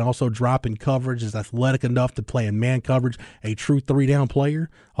player, but can also drop in coverage, is athletic enough to play in man coverage, a true 3-down player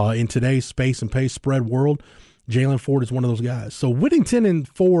in today's space and pace spread world, Jaylan Ford is one of those guys. So Whittington and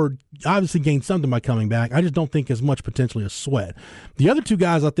Ford obviously gained something by coming back. I just don't think as much potentially as Sweat. The other two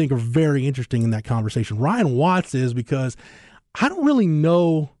guys I think are very interesting in that conversation. Ryan Watts is, because I don't really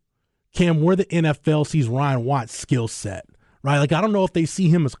know, Cam, where the NFL sees Ryan Watts' skill set, right? Like, I don't know if they see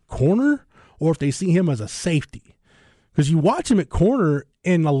him as a corner or if they see him as a safety. Because you watch him at corner,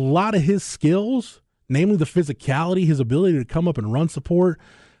 and a lot of his skills, namely the physicality, his ability to come up and run support,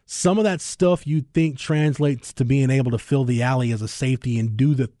 some of that stuff you think translates to being able to fill the alley as a safety and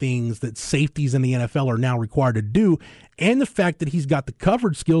do the things that safeties in the NFL are now required to do. And the fact that he's got the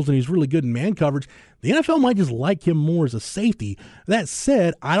coverage skills and he's really good in man coverage, the NFL might just like him more as a safety. That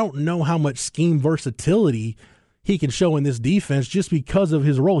said, I don't know how much scheme versatility he can show in this defense just because of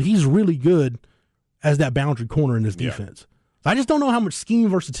his role. He's really good as that boundary corner in this defense. I just don't know how much scheme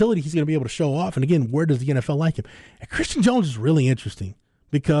versatility he's going to be able to show off. And again, where does the NFL like him? And Christian Jones is really interesting,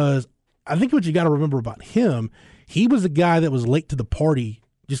 because I think what you got to remember about him, he was a guy that was late to the party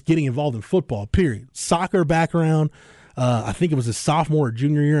just getting involved in football, period. Soccer background. I think it was his sophomore or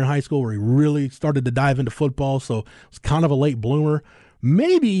junior year in high school where he really started to dive into football, so it was kind of a late bloomer.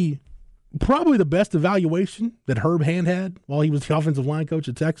 Probably the best evaluation that Herb Hand had while he was the offensive line coach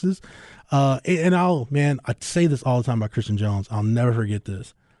at Texas. I say this all the time about Christian Jones. I'll never forget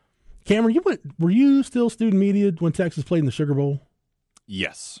this. Cameron, were you still student media when Texas played in the Sugar Bowl?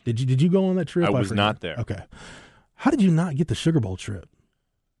 Yes. Did you go on that trip? I was not there. Okay. How did you not get the Sugar Bowl trip?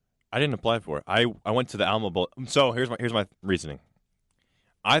 I didn't apply for it. I went to the Alamo Bowl. So here's my reasoning.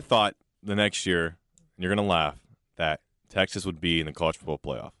 I thought the next year, and you're going to laugh, that Texas would be in the college football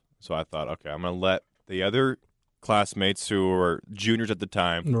playoff. So I thought, okay, I'm going to let the other classmates who were juniors at the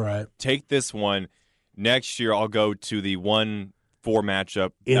time take this one. Next year, I'll go to the 1-4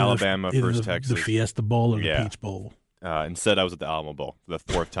 matchup, Alabama versus Texas. The Fiesta Bowl or the Peach Bowl. Instead, I was at the Alamo Bowl for the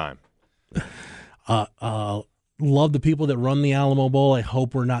fourth time. Love the people that run the Alamo Bowl. I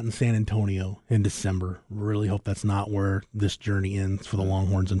hope we're not in San Antonio in December. Really hope that's not where this journey ends for the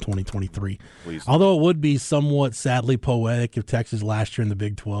Longhorns in 2023. Please. Although it would be somewhat sadly poetic if Texas last year in the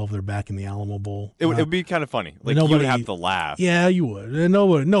Big 12, they're back in the Alamo Bowl. It would be kind of funny. Like, you would have to laugh. Yeah, you would. And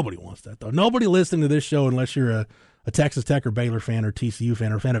nobody wants that, though. Nobody listening to this show, unless you're a Texas Tech or Baylor fan or TCU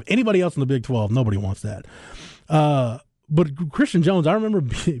fan or a fan of anybody else in the Big 12, nobody wants that. But Christian Jones, I remember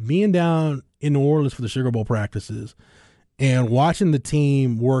being down in New Orleans for the Sugar Bowl practices and watching the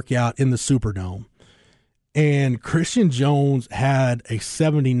team work out in the Superdome. And Christian Jones had a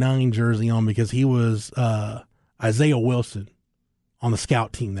 79 jersey on because he was Isaiah Wilson on the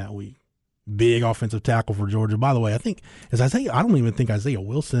scout team that week. Big offensive tackle for Georgia. By the way, I don't even think Isaiah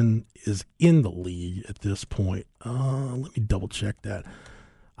Wilson is in the league at this point. Let me double check that.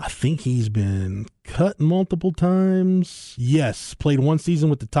 I think he's been cut multiple times. Yes, played one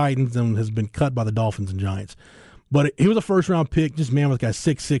season with the Titans and has been cut by the Dolphins and Giants. But he was a first-round pick, just man with guy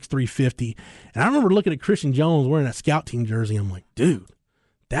 6'6", 350. And I remember looking at Christian Jones wearing that scout team jersey. I'm like, dude,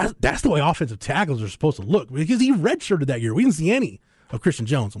 that's the way offensive tackles are supposed to look. Because he redshirted that year. We didn't see any of Christian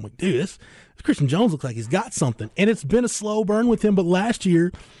Jones. I'm like, dude, this Christian Jones looks like he's got something. And it's been a slow burn with him, but last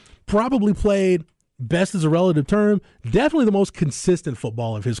year probably played, best is a relative term, definitely the most consistent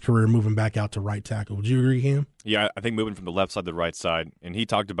football of his career moving back out to right tackle. Would you agree, Cam? Yeah, I think moving from the left side to the right side, and he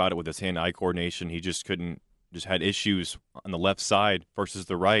talked about it with his hand-eye coordination. He just had issues on the left side versus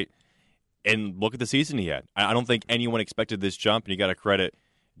the right. And look at the season he had. I don't think anyone expected this jump, and you got to credit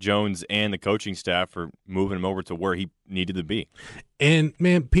Jones and the coaching staff for moving him over to where he needed to be. And,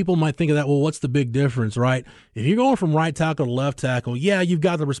 man, people might think of that, well, what's the big difference, right? If you're going from right tackle to left tackle, yeah, you've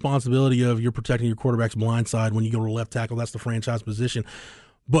got the responsibility of you're protecting your quarterback's blind side. When you go to left tackle, that's the franchise position.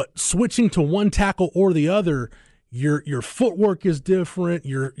 But switching to one tackle or the other, your footwork is different,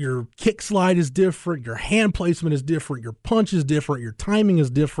 your kick slide is different, your hand placement is different, your punch is different, your timing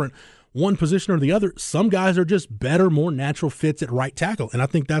is different. One position or the other, some guys are just better, more natural fits at right tackle. And I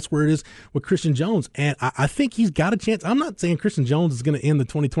think that's where it is with Christian Jones. And I think he's got a chance. I'm not saying Christian Jones is going to end the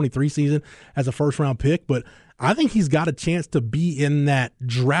 2023 season as a first-round pick, but I think he's got a chance to be in that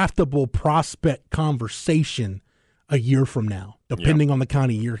draftable prospect conversation a year from now, depending on the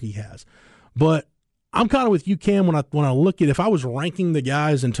kind of year he has. But I'm kind of with you, Cam, when I look at, if I was ranking the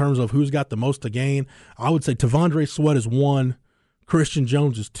guys in terms of who's got the most to gain, I would say Tavondre Sweat is 1, Christian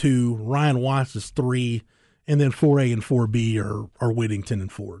Jones is 2, Ryan Watts is 3, and then 4A and 4B are Whittington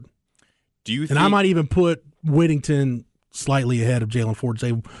and Ford. Do you think, and I might even put Whittington slightly ahead of Jalen Ford.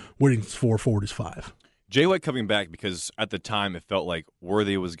 Say Whittington's 4, Ford is 5. Jay White coming back because at the time it felt like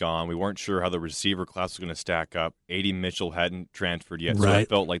Worthy was gone. We weren't sure how the receiver class was going to stack up. A.D. Mitchell hadn't transferred yet, so it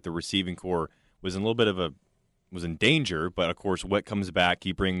felt like the receiving core was in a little bit of was in danger. But of course, Whit comes back.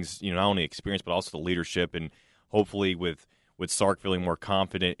 He brings not only experience but also the leadership, and hopefully with Sark feeling more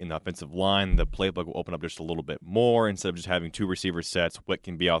confident in the offensive line, the playbook will open up just a little bit more. Instead of just having 2 receiver sets, Whit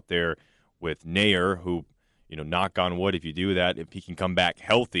can be out there with Nair, who knock on wood if you do that, if he can come back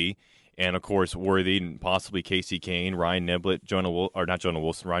healthy. And, of course, Worthy and possibly Casey Kane, Ryan Niblett,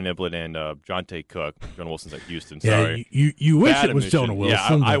 Ryan Niblett and Jonte Cook. Jonah Wilson's at Houston, sorry. Yeah, you wish it was Jonah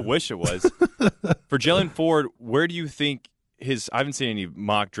Wilson. Yeah, I wish it was. For Jalen Ford, where do you think I haven't seen any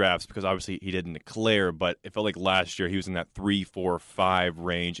mock drafts because obviously he didn't declare, but it felt like last year he was in that 3, 4, 5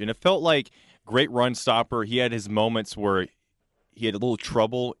 range. And it felt like great run stopper. He had his moments where he had a little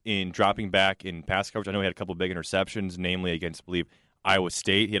trouble in dropping back in pass coverage. I know he had a couple of big interceptions, namely against, I believe, Iowa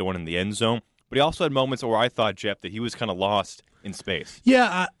State. He had one in the end zone. But he also had moments where I thought, Jeff, that he was kind of lost in space.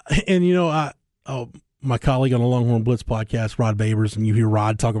 Yeah, my colleague on the Longhorn Blitz podcast, Rod Babers, and you hear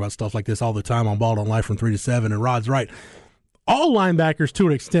Rod talk about stuff like this all the time on Bald on Life from 3 to 7, and Rod's right. All linebackers, to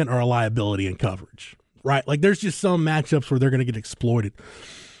an extent, are a liability in coverage, right? Like, there's just some matchups where they're going to get exploited.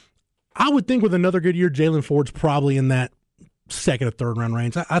 I would think with another good year, Jalen Ford's probably in that second or third round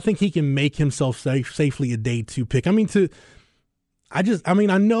range. I think he can make himself safely a day 2 pick. I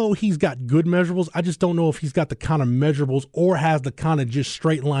know he's got good measurables. I just don't know if he's got the kind of measurables or has the kind of just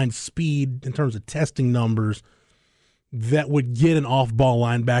straight line speed in terms of testing numbers that would get an off-ball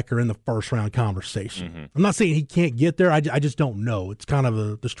linebacker in the first round conversation. Mm-hmm. I'm not saying he can't get there. I just don't know. It's kind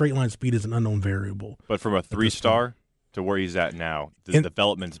of the straight line speed is an unknown variable. But from a 3-star to where he's at now, the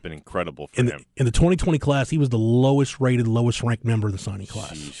development's been incredible for him. In the 2020 class, he was the lowest ranked member of the signing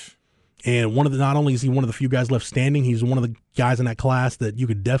class. Sheesh. And not only is he one of the few guys left standing, he's one of the guys in that class that you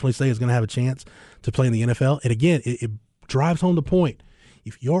could definitely say is going to have a chance to play in the NFL. And again, it drives home the point.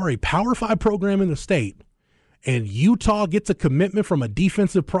 If you're a Power 5 program in the state and Utah gets a commitment from a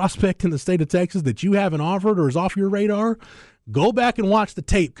defensive prospect in the state of Texas that you haven't offered or is off your radar, go back and watch the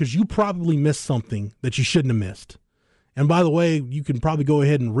tape because you probably missed something that you shouldn't have missed. And by the way, you can probably go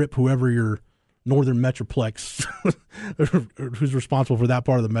ahead and rip whoever your Northern Metroplex, who's responsible for that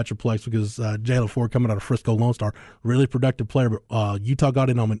part of the Metroplex, because Jalen Ford coming out of Frisco Lone Star, really productive player, but Utah got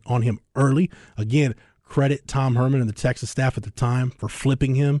in on him early. Again, credit Tom Herman and the Texas staff at the time for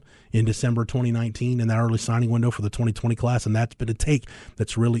flipping him in December 2019 in that early signing window for the 2020 class, and that's been a take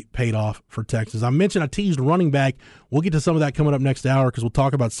that's really paid off for Texas. I mentioned I teased running back. We'll get to some of that coming up next hour because we'll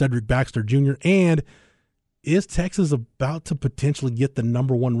talk about Cedric Baxter Jr. and is Texas about to potentially get the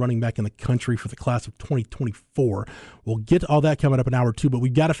number 1 running back in the country for the class of 2024? We'll get to all that coming up in hour 2, but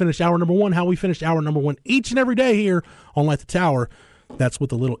we've got to finish hour number 1, how we finished hour number 1 each and every day here on Light the Tower. That's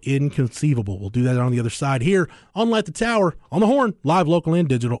with a little inconceivable. We'll do that on the other side here on Light the Tower, on the Horn, live, local, and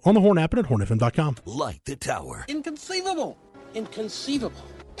digital, on the Horn app and at hornfm.com. Light the Tower. Inconceivable. Inconceivable.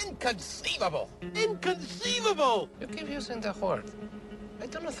 Inconceivable. Inconceivable. You keep using the word. I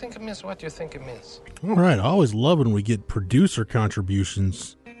don't think it means what you think it means. All right. I always love when we get producer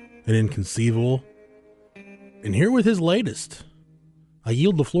contributions at Inconceivable. And here with his latest, I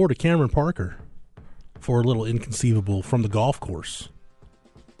yield the floor to Cameron Parker for a little Inconceivable from the golf course.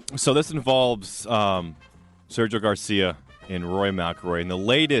 So this involves Sergio Garcia and Rory McIlroy, and the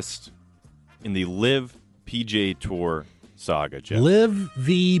latest in the LIV PGA Tour saga, Jeff. LIV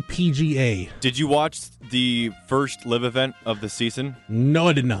v PGA. Did you watch the first LIV event of the season? No,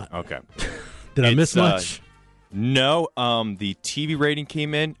 I did not. Okay. Did I miss much? No. The TV rating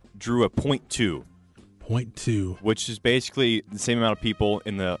came in, drew a 0.2. 0.2. Which is basically the same amount of people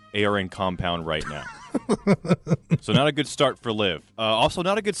in the ARN compound right now. So not a good start for LIV. Also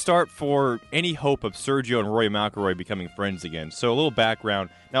not a good start for any hope of Sergio and Rory McIlroy becoming friends again. So a little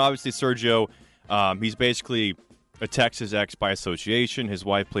background. Now, obviously, Sergio, he's basically a Texas ex by association. His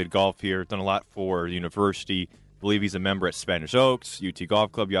wife played golf here, done a lot for the university. I believe he's a member at Spanish Oaks, UT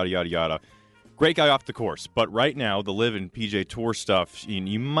Golf Club, yada, yada, yada. Great guy off the course. But right now, the LIV and PGA Tour stuff,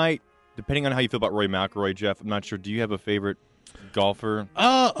 you might, depending on how you feel about Rory McIlroy, Jeff, I'm not sure. Do you have a favorite golfer?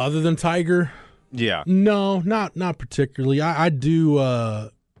 Other than Tiger? Yeah. No, not particularly. I did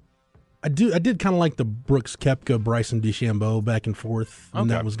kind of like the Brooks Koepka, Bryson DeChambeau back and forth when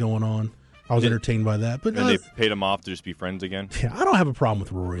that was going on. I was entertained by that. But and they paid him off to just be friends again? Yeah, I don't have a problem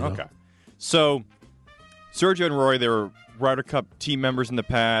with Rory, though. Okay. So, Sergio and Rory, they were Ryder Cup team members in the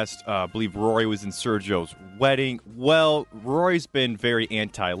past. I believe Rory was in Sergio's wedding. Well, Rory's been very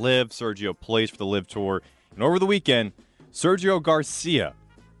anti-LIV. Sergio plays for the LIV Tour. And over the weekend, Sergio Garcia,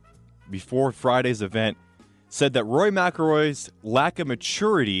 before Friday's event, said that Rory McIlroy's lack of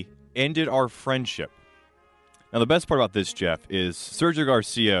maturity ended our friendship. Now, the best part about this, Jeff, is Sergio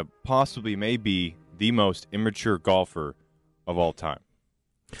Garcia possibly may be the most immature golfer of all time.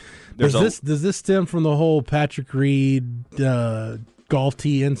 Does this stem from the whole Patrick Reed golf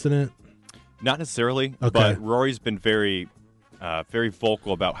tee incident? Not necessarily, Okay. but Rory's been very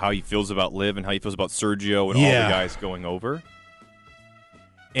vocal about how he feels about Liv and how he feels about Sergio and all the guys going over.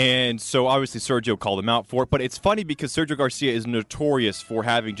 And so obviously Sergio called him out for it. But it's funny because Sergio Garcia is notorious for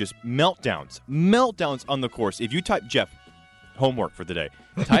having just meltdowns on the course. If you type, Jeff, homework for the day,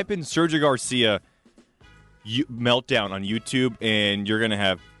 type in Sergio Garcia meltdown on YouTube, and you're going to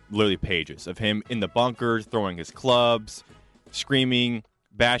have literally pages of him in the bunker, throwing his clubs, screaming,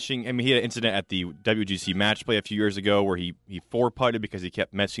 bashing. I mean, he had an incident at the WGC match play a few years ago where he four-putted because he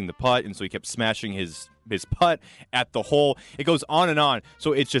kept messing the putt, and so he kept smashing his putt at the hole. It goes on and on.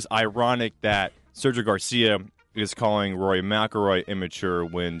 So it's just ironic that Sergio Garcia is calling Rory McIlroy immature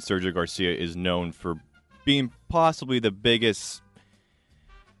when Sergio Garcia is known for being possibly the biggest,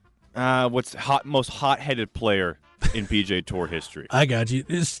 most hot-headed player in PGA Tour history. I got you.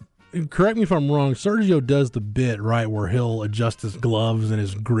 Correct me if I'm wrong. Sergio does the bit, right, where he'll adjust his gloves and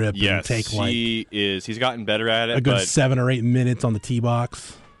his grip and take he's gotten better at it. A good 7 or 8 minutes on the tee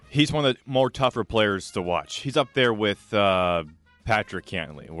box. He's one of the more tougher players to watch. He's up there with Patrick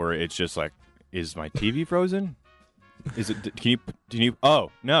Cantley, where it's just like, is my TV frozen? Is it? Can you? Oh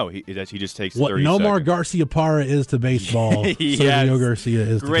no, he just takes 30 seconds. Nomar Garciaparra is to baseball. Sergio Garcia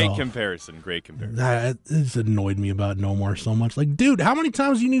is to golf. Great comparison. It's annoyed me about Nomar so much. Like, dude, how many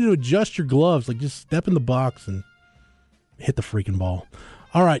times do you need to adjust your gloves? Like, just step in the box and hit the freaking ball.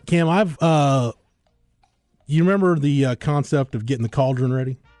 All right, Cam, you remember the concept of getting the cauldron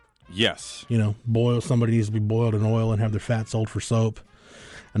ready? Yes. Somebody needs to be boiled in oil and have their fat sold for soap.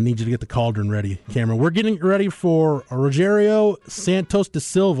 I need you to get the cauldron ready, Cameron. We're getting ready for Rogerio Santos da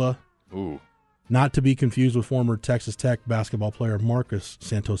Silva. Ooh. Not to be confused with former Texas Tech basketball player Marcus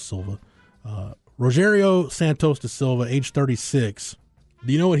Santos Silva. Rogerio Santos da Silva, age 36.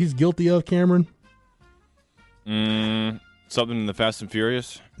 Do you know what he's guilty of, Cameron? Something in the Fast and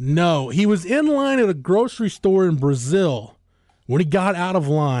Furious? No. He was in line at a grocery store in Brazil when he got out of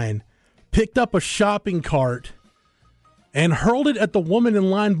line, picked up a shopping cart, and hurled it at the woman in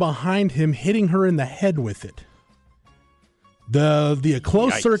line behind him, hitting her in the head with it. The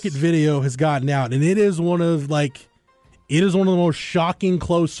closed circuit video has gotten out, and it is one of the most shocking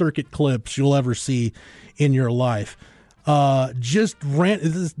closed circuit clips you'll ever see in your life. The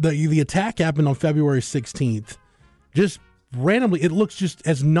attack happened on February 16th. Just randomly, it looks just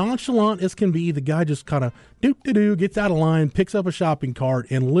as nonchalant as can be. The guy just kind of gets out of line, picks up a shopping cart,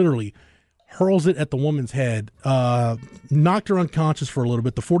 and literally hurls it at the woman's head, knocked her unconscious for a little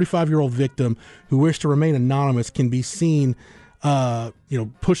bit. The 45-year-old victim, who wished to remain anonymous, can be seen,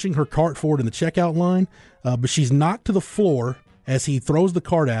 pushing her cart forward in the checkout line, but she's knocked to the floor as he throws the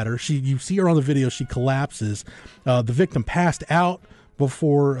cart at her. You see her on the video; she collapses. The victim passed out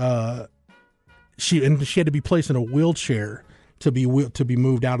before she had to be placed in a wheelchair to be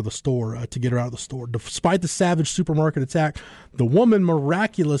moved out of the store, to get her out of the store. Despite the savage supermarket attack, the woman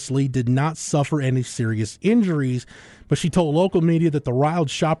miraculously did not suffer any serious injuries, but she told local media that the riled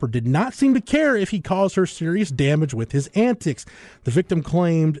shopper did not seem to care if he caused her serious damage with his antics. The victim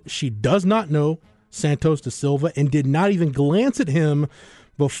claimed she does not know Santos da Silva and did not even glance at him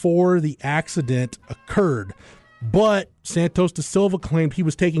before the accident occurred. But Santos da Silva claimed he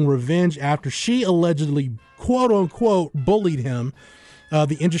was taking revenge after she allegedly, quote-unquote, bullied him.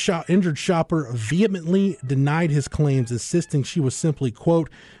 The injured shopper vehemently denied his claims, insisting she was simply, quote,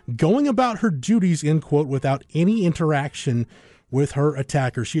 going about her duties, end quote, without any interaction with her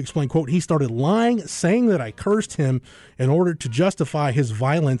attacker. She explained, quote, he started lying, saying that I cursed him in order to justify his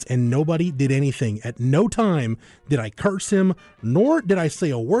violence, and nobody did anything. At no time did I curse him, nor did I say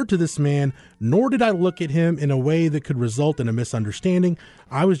a word to this man, nor did I look at him in a way that could result in a misunderstanding.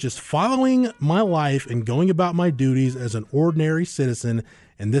 I was just following my life and going about my duties as an ordinary citizen,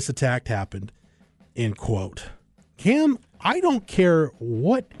 and this attack happened, end quote. Cam, I don't care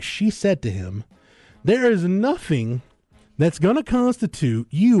what she said to him. There is nothing that's going to constitute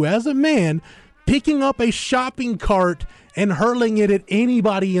you as a man picking up a shopping cart and hurling it at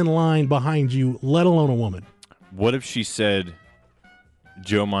anybody in line behind you, let alone a woman. What if she said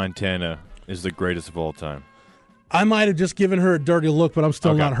Joe Montana is the greatest of all time? I might have just given her a dirty look, but I'm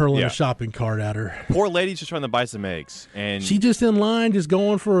still not hurling a shopping cart at her. Poor lady's just trying to buy some eggs. And she just in line, just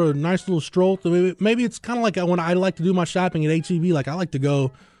going for a nice little stroll. Maybe it's kind of like when I like to do my shopping at H-E-B. Like, I like to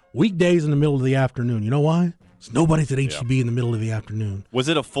go weekdays in the middle of the afternoon. You know why? So nobody's at HEB in the middle of the afternoon. Was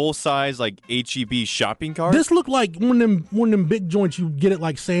it a full-size, like, HEB shopping cart? This looked like one of them big joints you get at,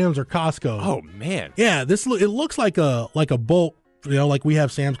 like, Sam's or Costco. Oh, man. Yeah, it looks like a bulk, like we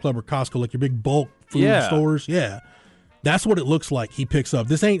have Sam's Club or Costco, like your big bulk food stores. Yeah. That's what it looks like he picks up.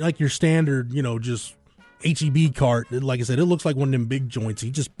 This ain't like your standard, just HEB cart. Like I said, it looks like one of them big joints.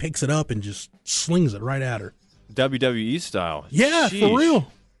 He just picks it up and just slings it right at her. WWE style. Yeah, Sheesh. for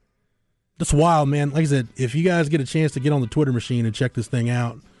real. That's wild, man. Like I said, if you guys get a chance to get on the Twitter machine and check this thing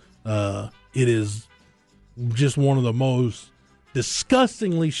out, it is just one of the most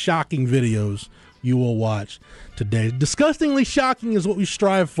disgustingly shocking videos you will watch today. Disgustingly shocking is what we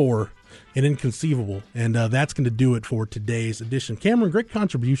strive for and inconceivable, and that's going to do it for today's edition. Cameron, great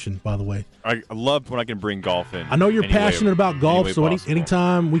contribution, by the way. I love when I can bring golf in. I know you're passionate about golf, so possible.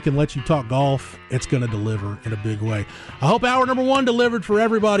 anytime we can let you talk golf, it's going to deliver in a big way. I hope hour number 1 delivered for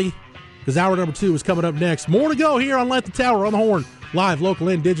everybody, because hour number 2 is coming up next. More to go here on Light the Tower on the Horn, live, local,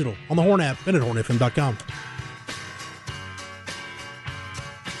 and digital on the Horn app and at hornfm.com.